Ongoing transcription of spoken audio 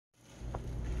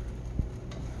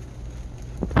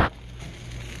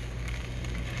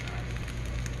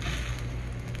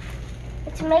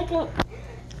it's making,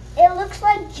 it looks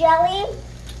like jelly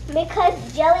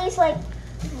because jelly's like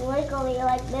wiggly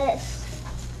like this.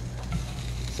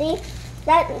 See?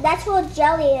 That's what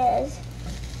jelly is.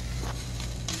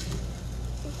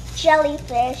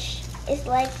 Jellyfish is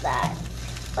like that,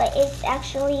 but it's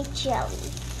actually jelly.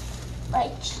 But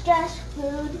it's just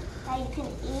food that you can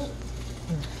eat,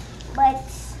 but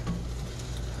it's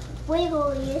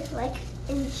wiggly like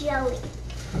in jelly.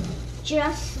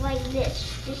 Just like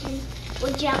this. This is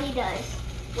what jelly does.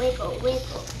 Wiggle,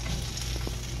 wiggle.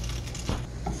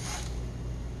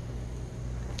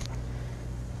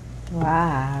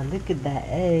 Wow, look at that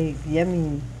egg.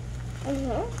 Yummy.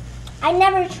 I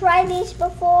never tried these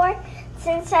before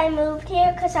since I moved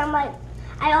here because I'm like,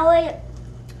 I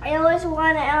always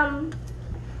want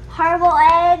horrible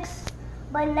eggs,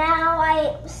 but now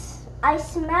I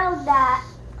smelled that,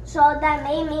 so that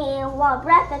made me want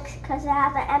breakfast because I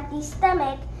have an empty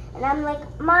stomach, and I'm like,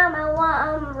 Mom,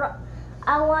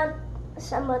 I want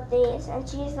some of these, and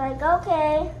she's like,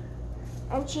 okay,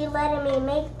 and she letting me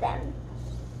make them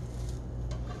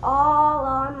all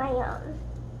on my own.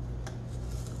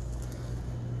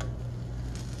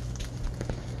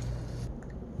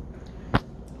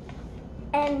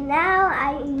 And now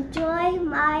I enjoy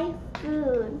my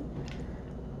food.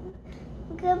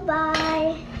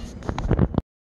 Goodbye.